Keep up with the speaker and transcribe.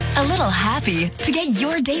a little happy to get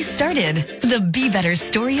your day started. The Be Better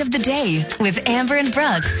Story of the Day with Amber and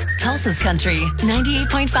Brooks, Tulsa's Country,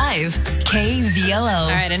 98.5 KVOO. All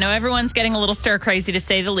right, I know everyone's getting a little stir crazy to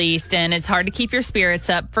say the least, and it's hard to keep your spirits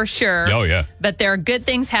up for sure. Oh, yeah. But there are good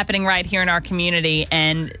things happening right here in our community,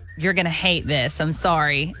 and you're going to hate this. I'm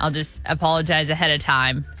sorry. I'll just apologize ahead of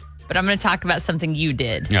time. But I'm going to talk about something you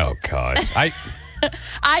did. Oh, God.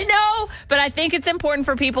 I know, but I think it's important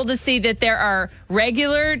for people to see that there are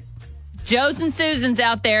regular Joes and Susans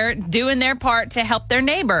out there doing their part to help their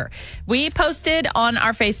neighbor. We posted on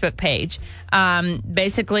our Facebook page,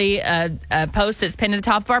 basically a post that's pinned to the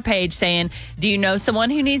top of our page saying, do you know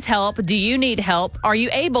someone who needs help? Do you need help? Are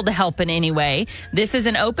you able to help in any way? This is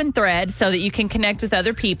an open thread so that you can connect with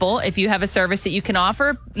other people. If you have a service that you can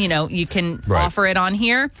offer, you can offer it on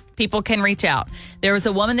here. People can reach out. There was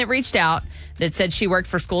a woman that reached out that said she worked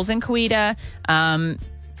for schools in Coweta.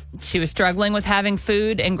 She was struggling with having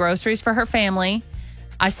food and groceries for her family.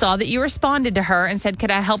 I saw that you responded to her and said,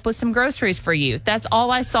 could I help with some groceries for you? That's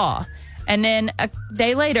all I saw. And then a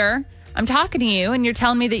day later, I'm talking to you and you're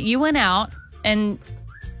telling me that you went out and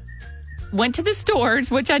went to the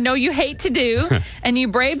stores, which I know you hate to do, and you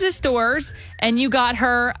braved the stores and you got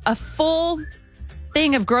her a full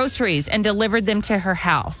thing of groceries and delivered them to her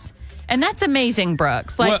house. And that's amazing,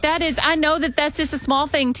 Brooks. That is, I know that that's just a small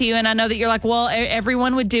thing to you. And I know that you're like, well,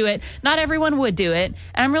 everyone would do it. Not everyone would do it.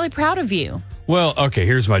 And I'm really proud of you. Well, okay,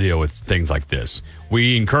 here's my deal with things like this.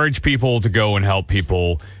 We encourage people to go and help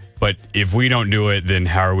people. But if we don't do it, then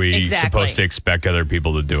how are we supposed to expect other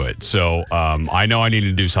people to do it? So I know I need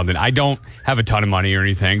to do something. I don't have a ton of money or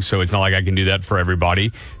anything, so it's not like I can do that for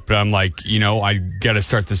everybody. But I'm like, I got to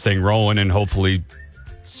start this thing rolling, and hopefully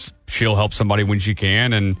she'll help somebody when she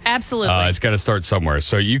can. And absolutely, it's got to start somewhere.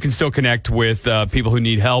 So you can still connect with people who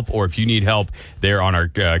need help, or if you need help, they're on our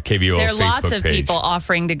KVOO Facebook page. There are lots of people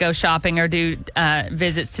offering to go shopping or do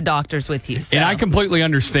visits to doctors with you. So. And I completely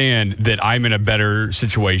understand that I'm in a better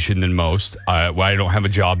situation than most. I don't have a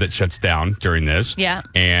job that shuts down during this. Yeah.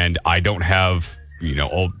 And I don't have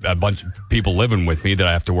a bunch of people living with me that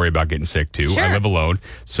I have to worry about getting sick too. Sure. I live alone.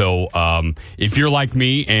 So if you're like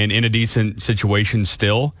me and in a decent situation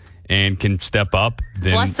still and can step up,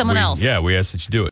 then bless someone else. Yeah, we ask that you do it.